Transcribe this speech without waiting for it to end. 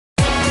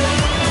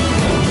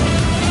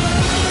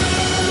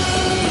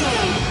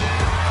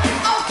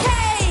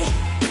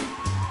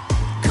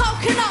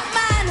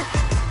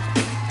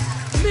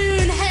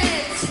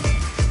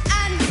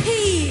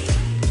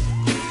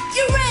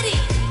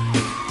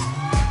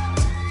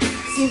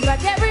Seems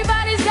like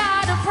everybody's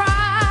got a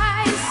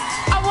price.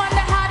 I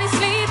wonder how they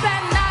sleep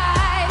at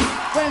night.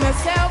 When the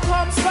sale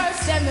comes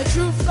first and the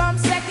truth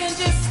comes second,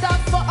 just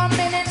stop for a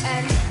minute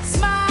and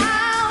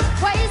smile.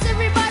 Why is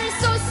everybody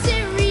so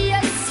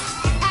serious?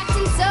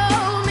 Acting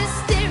so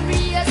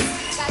mysterious.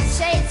 Got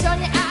shades on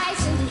your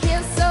eyes and your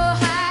heels so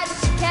high that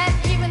you can't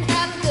even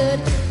have a good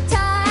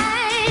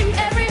time.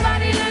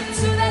 Everybody look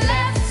to the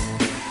left.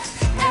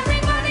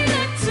 Everybody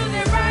look to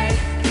the right.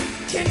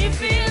 Can you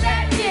feel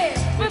that? Yeah,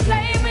 we're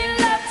playing with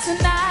love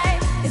tonight.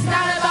 It's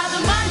not about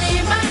the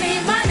money,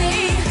 money,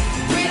 money.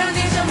 We don't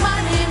need your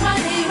money,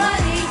 money,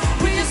 money.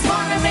 We just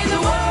wanna make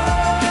the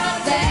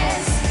world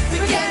dance.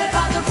 Forget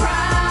about the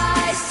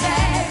price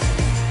tag.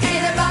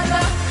 Ain't about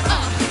the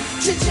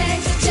cha-ching,